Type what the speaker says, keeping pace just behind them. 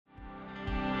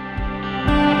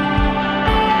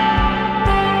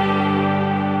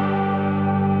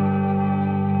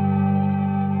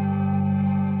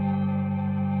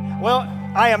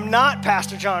I am not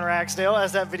Pastor John Ragsdale,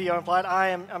 as that video implied.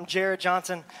 I'm Jared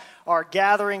Johnson, our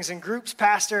gatherings and groups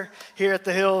pastor here at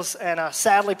the Hills. And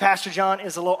sadly, Pastor John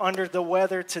is a little under the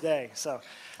weather today. So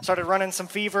started running some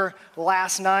fever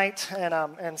last night,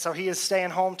 and so he is staying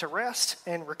home to rest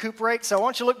and recuperate. So why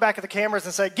don't you look back at the cameras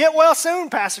and say, "Get well soon,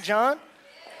 Pastor John."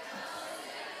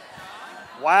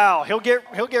 Wow, he'll get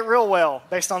real well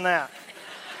based on that.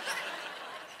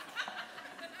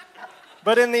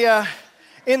 But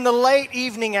in the late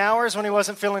evening hours when he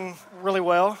wasn't feeling really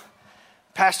well,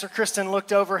 Pastor Kristen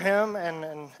looked over him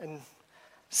and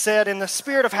said, in the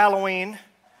spirit of Halloween,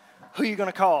 "Who are you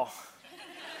going to call?"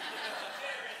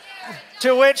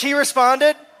 To which he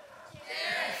responded,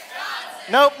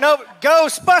 "Nope,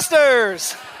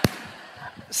 Ghostbusters!"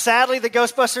 Sadly, the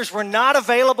Ghostbusters were not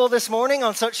available this morning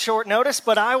on such short notice,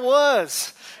 but I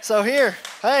was. So here,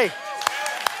 hey,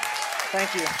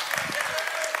 thank you.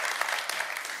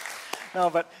 No,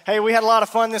 but hey, we had a lot of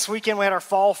fun this weekend. We had our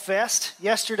Fall Fest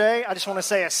yesterday. I just want to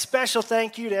say a special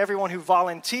thank you to everyone who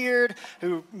volunteered,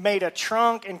 who made a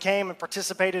trunk and came and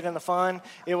participated in the fun.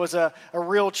 It was a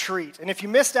real treat. And if you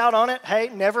missed out on it, hey,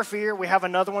 never fear. We have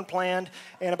another one planned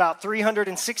in about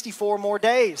 364 more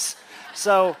days.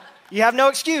 So you have no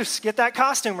excuse. Get that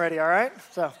costume ready, all right?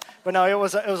 But no, it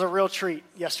was a real treat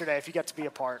yesterday if you got to be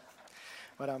a part.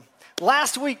 But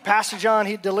last week, Pastor John,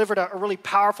 he delivered a really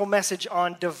powerful message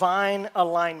on divine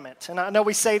alignment. And I know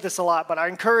we say this a lot, but I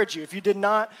encourage you, if you did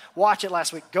not watch it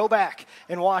last week, go back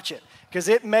and watch it, because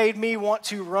it made me want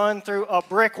to run through a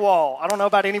brick wall. I don't know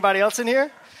about anybody else in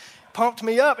here. Pumped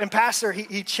me up. And Pastor,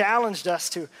 he challenged us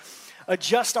to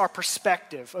adjust our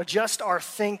perspective, adjust our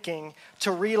thinking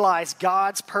to realize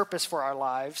God's purpose for our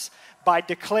lives by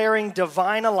declaring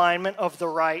divine alignment of the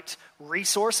right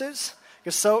resources.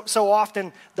 Because so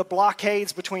often the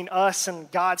blockades between us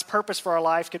and God's purpose for our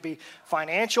life could be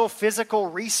financial, physical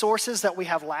resources that we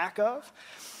have lack of.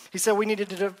 He said we needed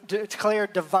to declare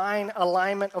divine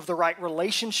alignment of the right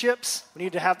relationships. We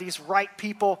need to have these right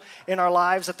people in our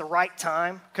lives at the right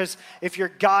time. Because if your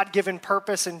God-given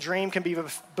purpose and dream can be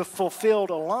fulfilled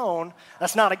alone,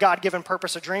 that's not a God-given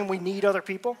purpose or dream. We need other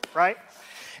people, right?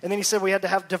 And then he said we had to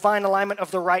have divine alignment of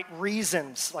the right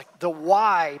reasons. Like the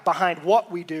why behind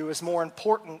what we do is more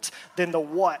important than the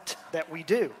what that we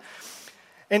do.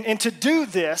 And to do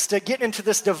this, to get into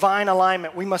this divine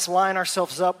alignment, we must line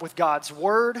ourselves up with God's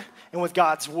word and with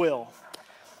God's will.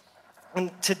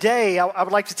 And today, I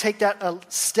would like to take that a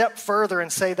step further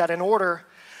and say that in order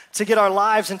to get our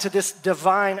lives into this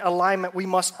divine alignment, we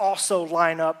must also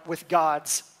line up with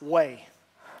God's way.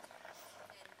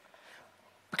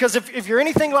 Because if you're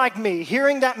anything like me,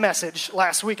 hearing that message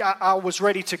last week, I was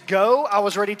ready to go. I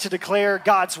was ready to declare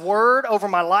God's word over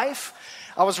my life.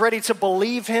 I was ready to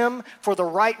believe him for the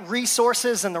right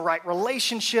resources and the right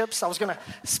relationships. I was going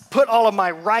to put all of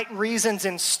my right reasons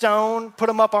in stone, put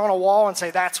them up on a wall and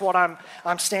say, that's what I'm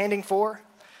standing for.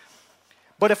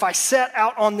 But if I set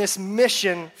out on this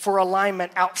mission for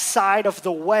alignment outside of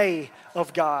the way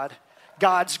of God,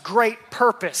 God's great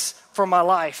purpose for my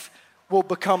life will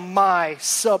become my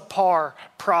subpar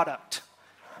product.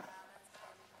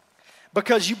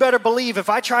 Because you better believe if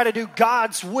I try to do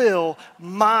God's will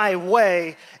my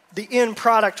way, the end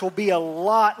product will be a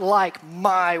lot like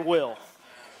my will.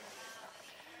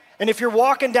 And if you're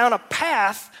walking down a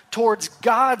path towards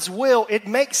God's will, it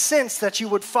makes sense that you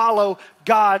would follow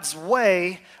God's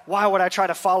way. Why would I try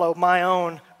to follow my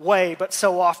own way? But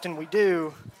so often we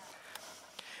do.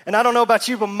 And I don't know about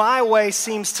you, but my way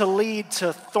seems to lead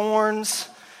to thorns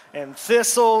and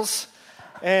thistles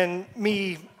and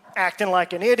me acting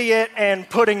like an idiot and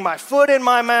putting my foot in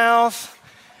my mouth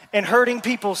and hurting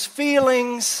people's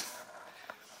feelings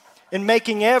and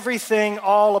making everything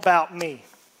all about me.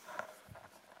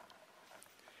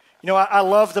 You know, I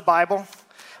love the Bible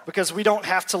because we don't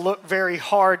have to look very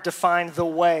hard to find the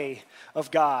way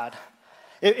of God.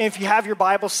 If you have your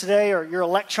Bibles today or your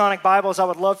electronic Bibles, I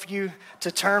would love for you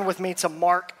to turn with me to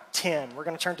Mark 10. We're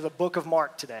going to turn to the book of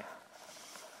Mark today.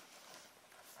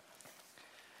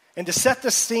 And to set the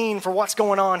scene for what's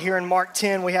going on here in Mark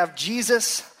 10, we have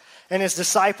Jesus and his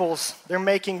disciples. They're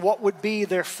making what would be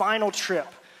their final trip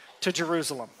to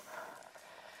Jerusalem.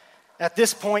 At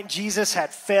this point, Jesus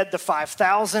had fed the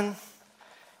 5,000.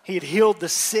 He had healed the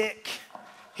sick.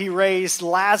 He raised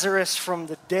Lazarus from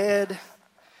the dead.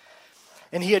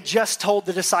 And he had just told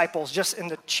the disciples, just in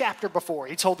the chapter before,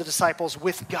 he told the disciples,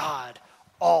 with God,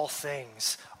 all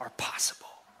things are possible.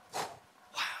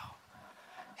 Wow.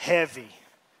 Heavy.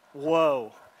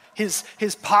 Whoa. His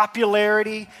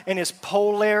popularity and his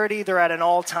polarity, they're at an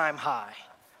all-time high.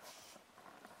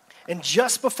 And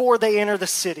just before they enter the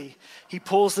city, he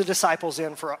pulls the disciples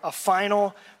in for a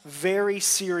final, very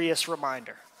serious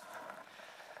reminder.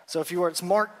 So if you were, it's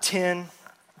Mark 10,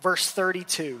 verse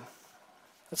 32.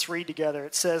 Let's read together.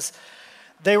 It says,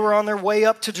 they were on their way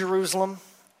up to Jerusalem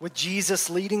with Jesus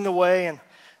leading the way, and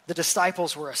the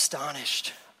disciples were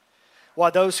astonished,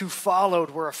 while those who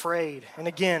followed were afraid. And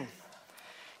again,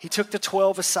 he took the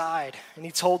 12 aside, and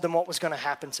he told them what was going to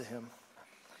happen to him.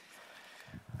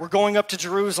 We're going up to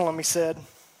Jerusalem, he said,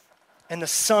 and the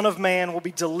Son of Man will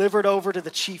be delivered over to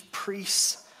the chief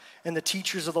priests and the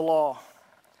teachers of the law.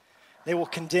 They will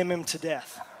condemn him to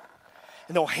death,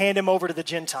 and they'll hand him over to the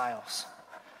Gentiles,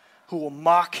 who will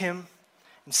mock him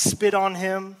and spit on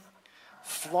him,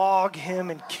 flog him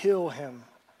and kill him.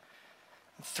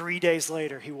 And 3 days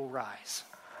later, he will rise.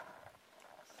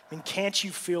 I mean, can't you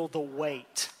feel the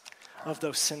weight of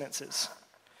those sentences?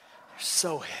 They're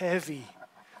so heavy,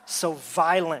 so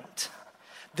violent.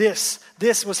 This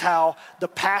was how the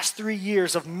past 3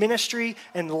 years of ministry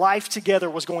and life together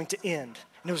was going to end.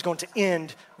 And it was going to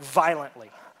end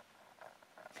violently.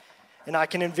 And I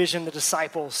can envision the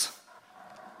disciples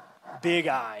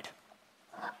big-eyed,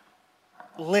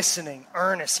 listening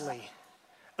earnestly,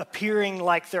 appearing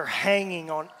like they're hanging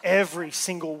on every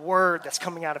single word that's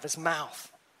coming out of his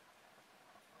mouth.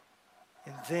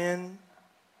 And then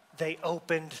they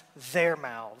opened their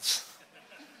mouths.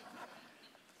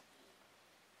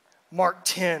 Mark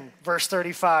 10, verse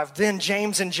 35. Then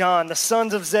James and John, the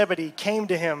sons of Zebedee, came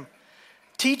to him.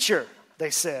 Teacher, they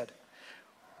said,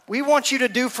 we want you to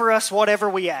do for us whatever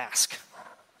we ask.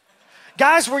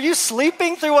 Guys, were you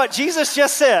sleeping through what Jesus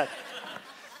just said?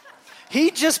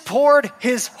 He just poured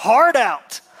his heart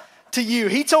out to you.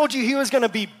 He told you he was going to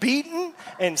be beaten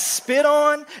and spit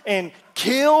on and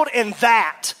killed, and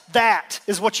that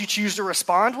is what you choose to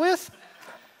respond with?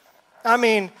 I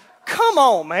mean, come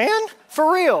on, man,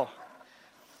 for real.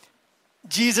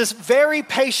 Jesus very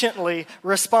patiently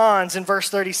responds in verse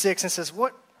 36 and says,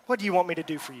 What do you want me to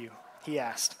do for you? He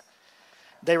asked.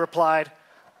 They replied,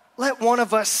 let one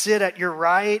of us sit at your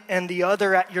right and the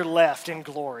other at your left in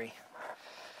glory.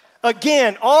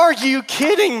 Again, are you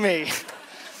kidding me?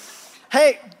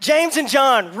 Hey, James and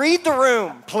John, read the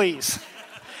room, please.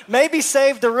 Maybe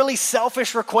save the really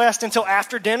selfish request until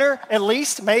after dinner, at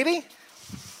least, maybe.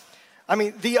 I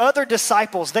mean, the other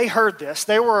disciples, they heard this.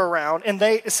 They were around, and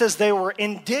it says they were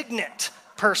indignant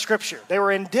per Scripture. They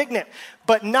were indignant,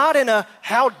 but not in a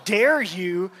how dare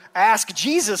you ask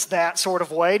Jesus that sort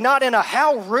of way, not in a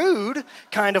how rude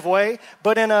kind of way,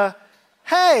 but in a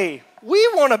hey, we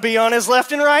want to be on his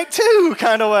left and right too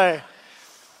kind of way.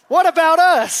 What about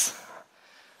us?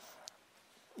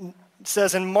 It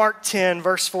says in Mark 10,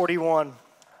 verse 41,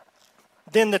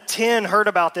 then the 10 heard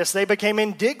about this. They became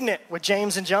indignant with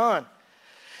James and John.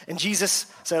 And Jesus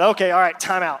said, okay, all right,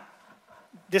 time out.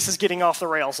 This is getting off the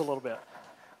rails a little bit.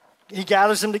 He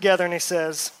gathers them together and he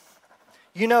says,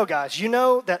 you know, guys, you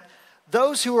know that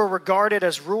those who are regarded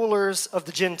as rulers of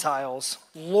the Gentiles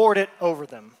lord it over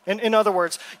them. In other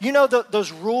words, you know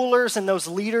those rulers and those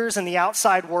leaders in the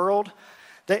outside world,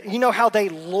 that you know how they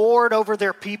lord over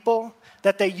their people,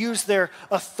 that they use their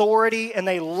authority and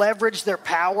they leverage their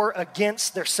power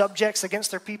against their subjects,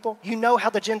 against their people. You know how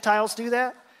the Gentiles do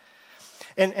that?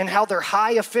 And how their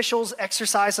high officials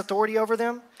exercise authority over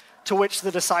them? To which the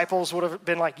disciples would have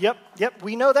been like, yep,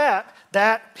 we know that.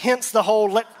 That hence the whole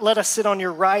let us sit on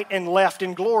your right and left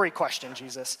in glory question,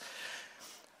 Jesus.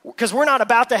 Because we're not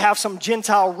about to have some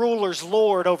Gentile rulers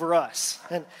lord over us.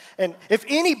 And if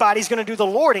anybody's going to do the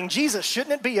lording, Jesus,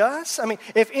 shouldn't it be us? I mean,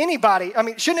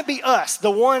 shouldn't it be us, the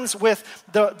ones with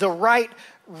the right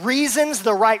reasons,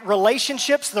 the right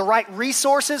relationships, the right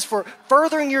resources for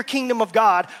furthering your kingdom of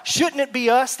God? Shouldn't it be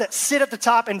us that sit at the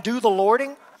top and do the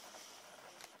lording?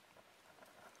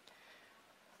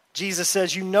 Jesus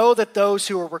says, you know that those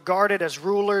who are regarded as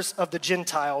rulers of the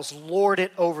Gentiles lord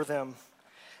it over them,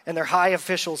 and their high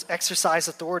officials exercise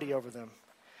authority over them.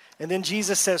 And then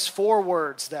Jesus says 4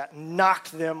 words that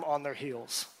knocked them on their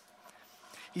heels.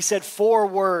 He said 4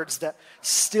 words that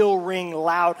still ring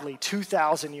loudly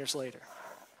 2,000 years later.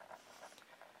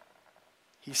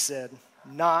 He said,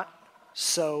 not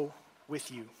so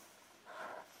with you.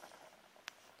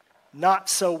 Not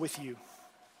so with you.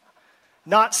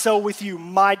 Not so with you,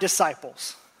 my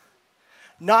disciples.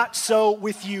 Not so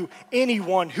with you,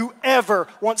 anyone who ever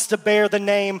wants to bear the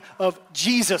name of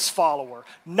Jesus follower.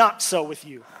 Not so with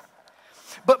you.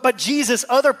 But Jesus,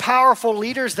 other powerful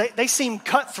leaders, they seem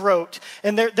cutthroat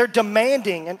and they're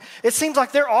demanding, and it seems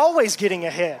like they're always getting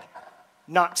ahead.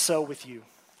 Not so with you.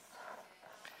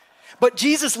 But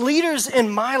Jesus' leaders in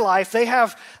my life,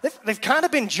 they've kind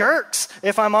of been jerks,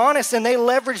 if I'm honest, and they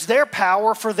leverage their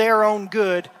power for their own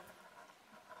good.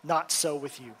 Not so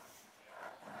with you.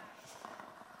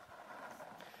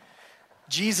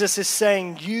 Jesus is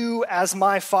saying, you as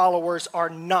my followers are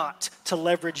not to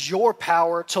leverage your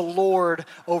power to lord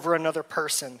over another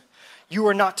person. You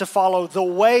are not to follow the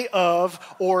way of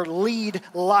or lead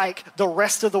like the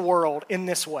rest of the world in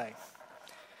this way.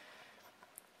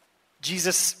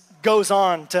 Jesus goes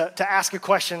on to ask a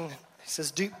question. He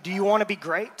says, do you want to be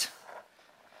great?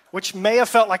 Which may have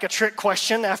felt like a trick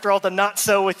question after all the not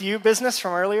so with you business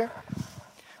from earlier.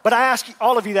 But I ask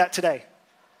all of you that today.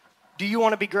 Do you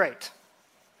want to be great?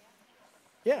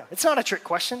 Yeah, it's not a trick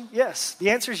question. Yes, the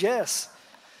answer is yes.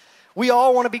 We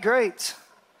all want to be great.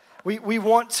 We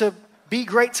want to be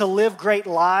great, to live great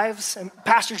lives. And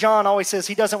Pastor John always says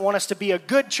he doesn't want us to be a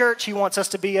good church. He wants us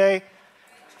to be a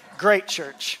great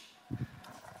church.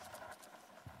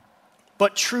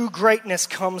 But true greatness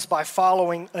comes by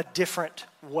following a different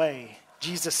way,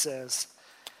 Jesus says.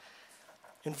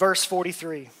 In verse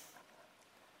 43,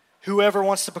 whoever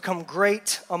wants to become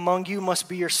great among you must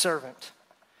be your servant.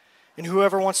 And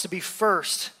whoever wants to be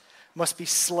first must be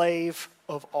slave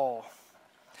of all.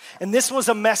 And this was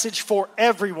a message for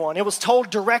everyone. It was told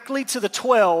directly to the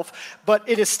 12, but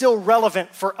it is still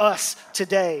relevant for us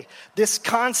today. This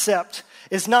concept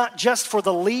is not just for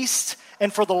the least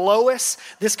and for the lowest.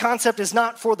 This concept is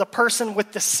not for the person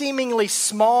with the seemingly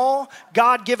small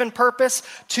God-given purpose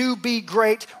to be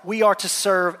great. We are to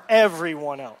serve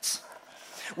everyone else.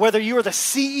 Whether you are the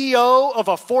CEO of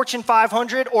a Fortune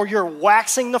 500 or you're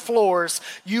waxing the floors,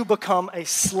 you become a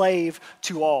slave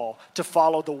to all to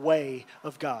follow the way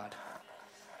of God.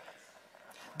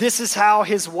 This is how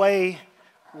his way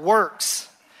works.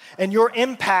 And your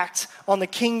impact on the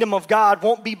kingdom of God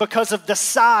won't be because of the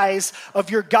size of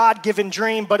your God-given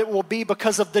dream, but it will be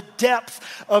because of the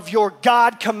depth of your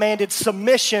God-commanded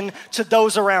submission to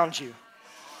those around you.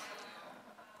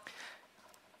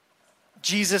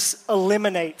 Jesus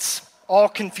eliminates all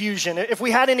confusion. If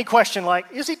we had any question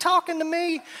like, is he talking to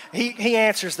me? He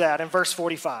answers that in verse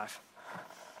 45.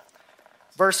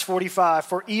 Verse 45,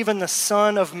 for even the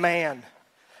Son of Man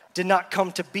did not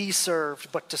come to be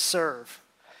served, but to serve,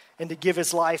 and to give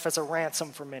his life as a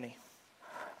ransom for many.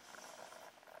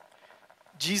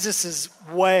 Jesus'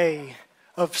 way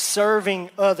of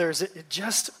serving others,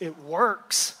 it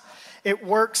works. It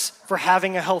works for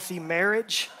having a healthy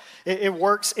marriage. It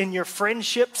works in your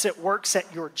friendships. It works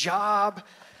at your job.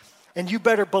 And you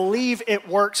better believe it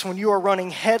works when you are running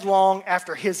headlong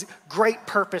after his great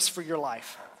purpose for your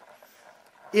life.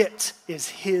 It is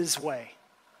his way.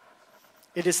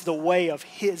 It is the way of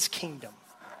his kingdom.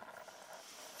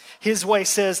 His way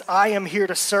says, I am here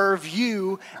to serve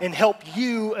you and help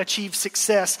you achieve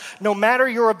success, no matter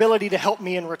your ability to help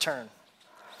me in return.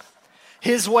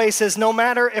 His way says, no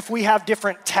matter if we have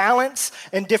different talents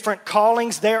and different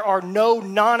callings, there are no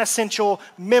non-essential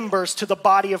members to the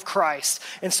body of Christ.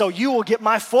 And so you will get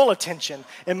my full attention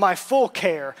and my full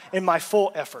care and my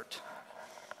full effort.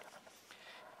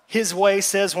 His way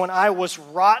says, when I was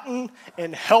rotten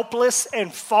and helpless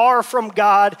and far from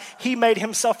God, he made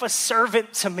himself a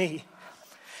servant to me.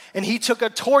 And he took a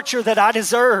torture that I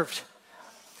deserved.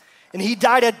 And he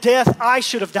died a death I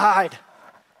should have died.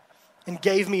 And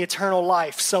gave me eternal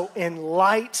life. So in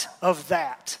light of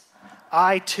that,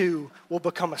 I too will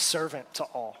become a servant to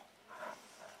all.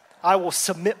 I will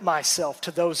submit myself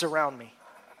to those around me.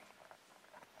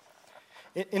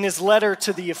 In his letter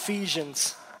to the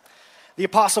Ephesians, the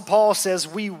Apostle Paul says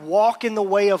we walk in the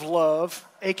way of love,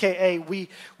 aka we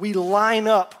line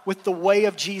up with the way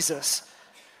of Jesus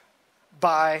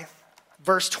by,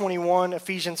 verse 21,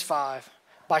 Ephesians 5,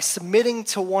 by submitting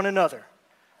to one another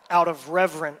out of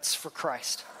reverence for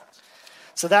Christ.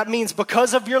 So that means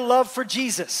because of your love for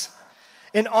Jesus,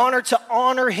 in order to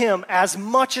honor him as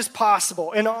much as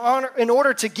possible, in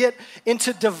order to get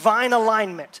into divine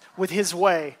alignment with his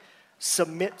way,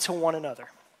 submit to one another.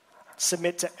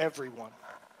 Submit to everyone.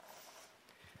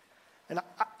 And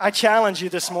I challenge you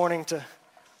this morning to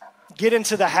get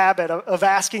into the habit of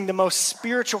asking the most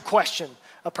spiritual question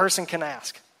a person can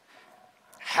ask.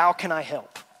 How can I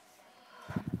help?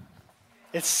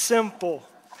 It's simple,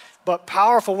 but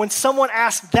powerful. When someone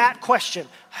asks that question,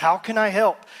 how can I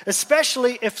help?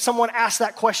 Especially if someone asks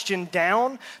that question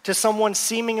down to someone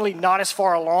seemingly not as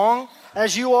far along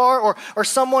as you are, or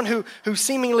someone who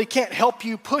seemingly can't help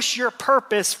you push your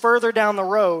purpose further down the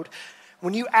road.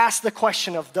 When you ask the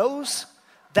question of those,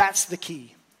 that's the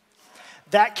key.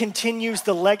 That continues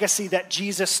the legacy that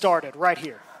Jesus started right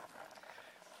here.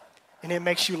 And it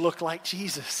makes you look like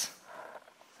Jesus.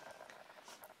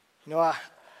 You know,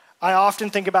 I often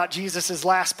think about Jesus'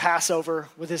 last Passover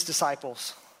with his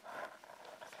disciples.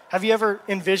 Have you ever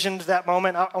envisioned that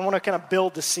moment? I want to kind of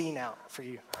build the scene out for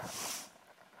you.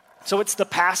 So it's the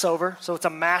Passover, so it's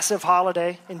a massive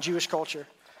holiday in Jewish culture.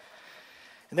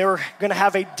 And they were going to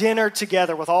have a dinner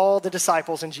together with all the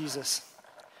disciples and Jesus.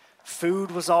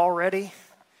 Food was all ready.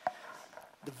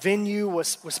 The venue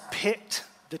was picked.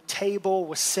 The table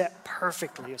was set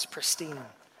perfectly. It was pristine.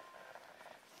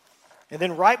 And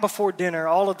then right before dinner,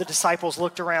 all of the disciples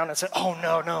looked around and said, oh,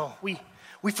 no,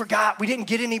 we forgot. We didn't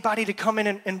get anybody to come in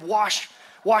and wash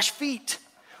feet.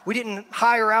 We didn't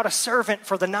hire out a servant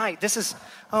for the night.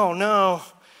 Oh no.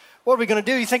 What are we going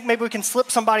to do? You think maybe we can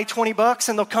slip somebody $20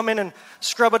 and they'll come in and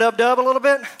scrub a dub a little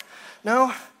bit?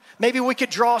 No? Maybe we could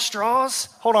draw straws?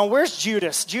 Hold on, where's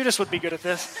Judas? Judas would be good at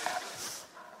this.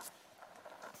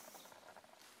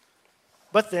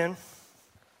 But then,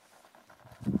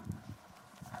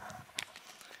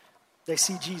 they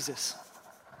see Jesus.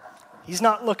 He's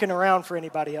not looking around for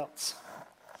anybody else.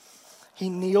 He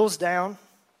kneels down.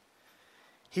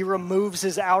 He removes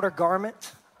his outer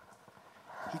garment.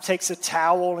 He takes a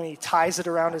towel and he ties it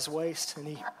around his waist and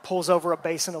he pulls over a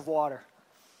basin of water.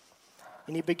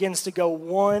 And he begins to go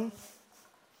one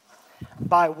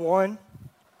by one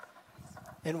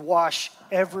and wash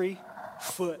every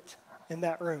foot in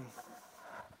that room.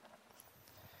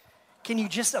 Can you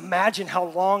just imagine how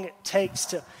long it takes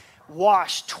to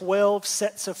wash 12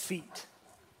 sets of feet?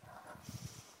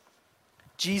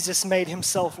 Jesus made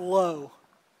himself low,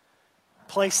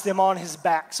 placed them on his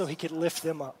back so he could lift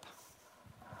them up.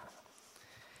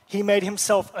 He made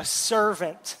himself a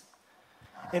servant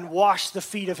and washed the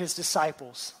feet of his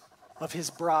disciples, of his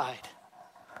bride.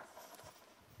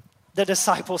 The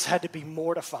disciples had to be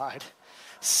mortified,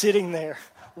 sitting there,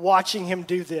 watching him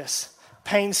do this,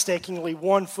 painstakingly,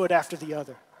 one foot after the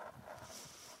other.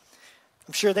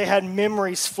 I'm sure they had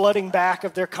memories flooding back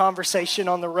of their conversation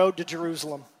on the road to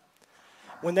Jerusalem,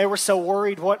 when they were so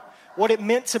worried what it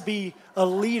meant to be a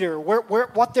leader,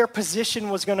 what their position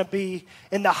was going to be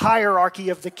in the hierarchy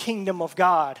of the kingdom of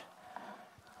God.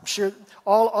 I'm sure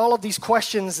all of these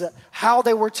questions, how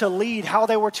they were to lead, how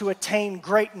they were to attain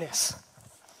greatness.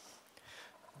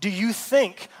 Do you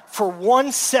think for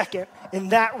 1 second in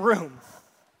that room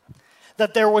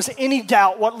that there was any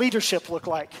doubt what leadership looked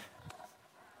like?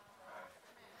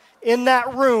 In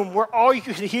that room where all you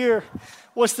could hear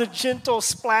was the gentle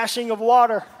splashing of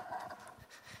water,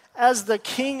 as the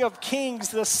King of Kings,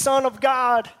 the Son of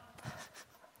God,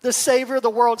 the Savior of the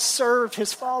world, served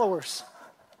his followers.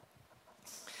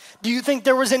 Do you think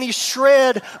there was any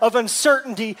shred of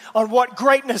uncertainty on what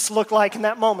greatness looked like in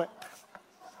that moment?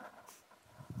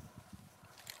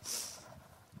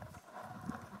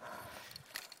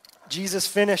 Jesus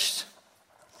finished,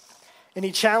 and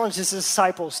he challenged his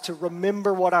disciples to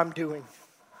remember what I'm doing.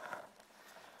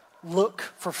 Look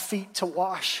for feet to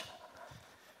wash.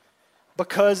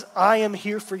 Because I am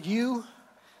here for you,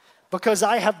 because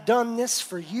I have done this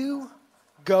for you,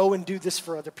 go and do this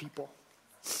for other people.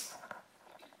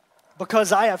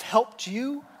 Because I have helped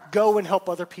you, go and help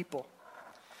other people.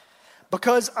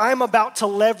 Because I'm about to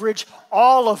leverage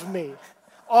all of me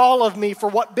for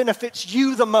what benefits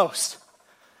you the most,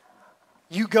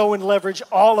 you go and leverage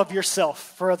all of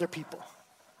yourself for other people.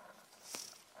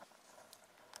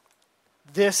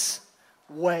 This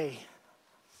way,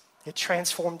 it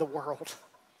transformed the world.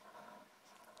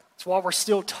 That's why we're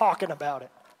still talking about it.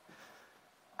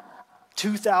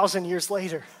 2,000 years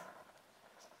later.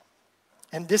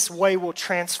 And this way will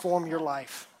transform your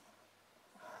life.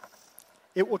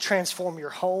 It will transform your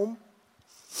home.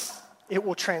 It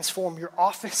will transform your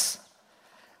office.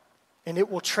 And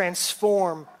it will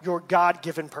transform your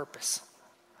God-given purpose.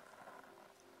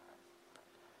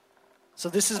 So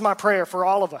this is my prayer for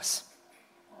all of us.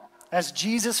 As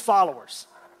Jesus followers,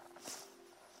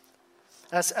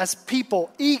 as people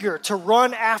eager to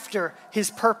run after his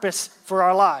purpose for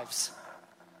our lives,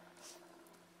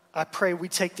 I pray we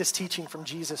take this teaching from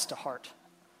Jesus to heart.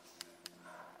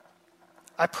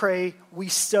 I pray we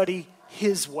study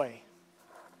his way,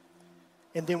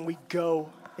 and then we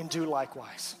go and do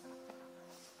likewise.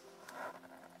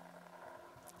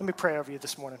 Let me pray over you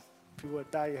this morning. If you would,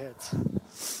 bow your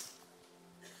heads.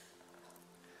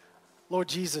 Lord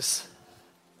Jesus,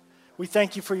 we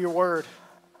thank you for your word.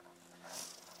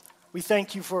 We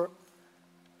thank you for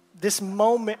this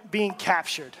moment being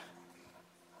captured.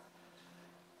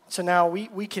 So now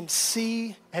we can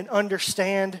see and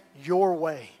understand your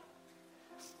way.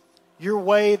 Your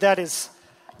way that is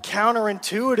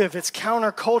counterintuitive, it's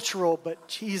countercultural, but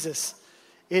Jesus,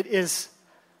 it is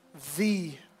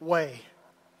the way.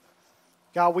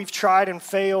 God, we've tried and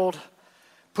failed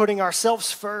putting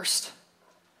ourselves first.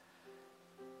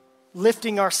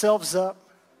 lifting ourselves up.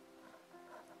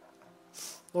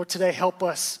 Lord, today help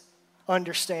us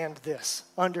understand this,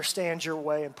 understand your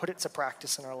way, and put it to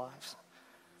practice in our lives.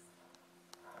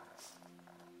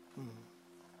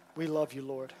 We love you,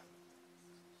 Lord.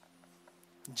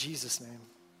 In Jesus' name.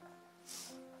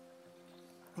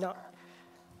 Now,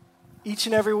 each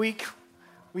and every week,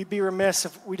 we'd be remiss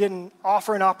if we didn't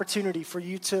offer an opportunity for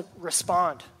you to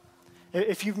respond.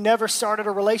 If you've never started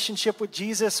a relationship with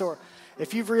Jesus, or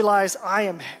if you've realized I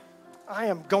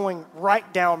am going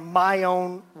right down my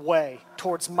own way,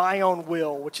 towards my own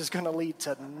will, which is going to lead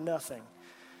to nothing.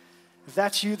 If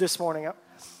that's you this morning,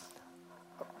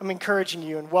 I'm encouraging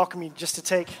you and welcoming you just to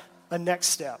take a next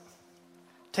step.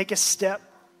 Take a step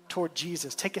toward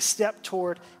Jesus. Take a step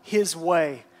toward his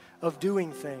way of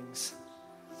doing things.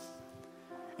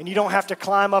 And you don't have to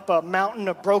climb up a mountain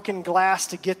of broken glass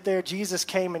to get there. Jesus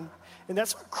came, and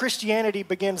that's Christianity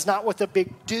begins not with a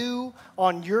big do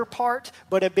on your part,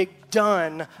 but a big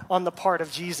done on the part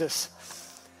of Jesus.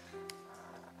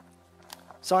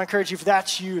 So I encourage you, if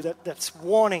that's you, that's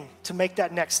wanting to make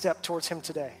that next step towards him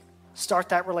today, start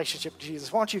that relationship with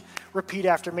Jesus. Why don't you repeat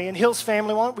after me? And Hills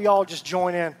family, why don't we all just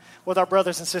join in with our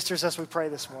brothers and sisters as we pray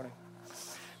this morning?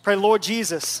 Pray, Lord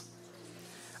Jesus,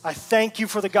 I thank you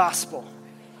for the gospel.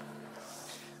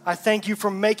 I thank you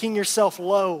for making yourself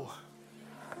low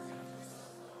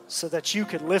so that you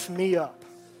could lift me up.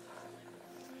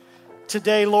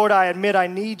 Today, Lord, I admit I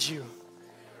need you.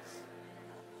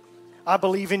 I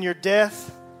believe in your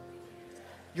death,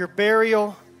 your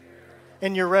burial,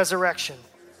 and your resurrection.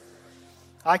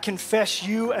 I confess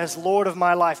you as Lord of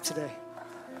my life today.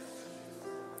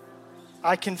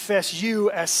 I confess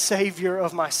you as Savior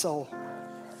of my soul.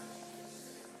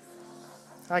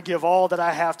 I give all that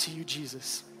I have to you,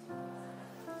 Jesus.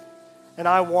 And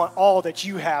I want all that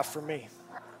you have for me.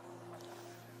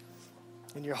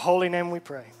 In your holy name we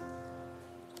pray.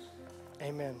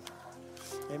 Amen.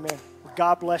 Amen.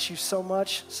 God bless you so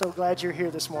much. So glad you're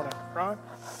here this morning. Ron?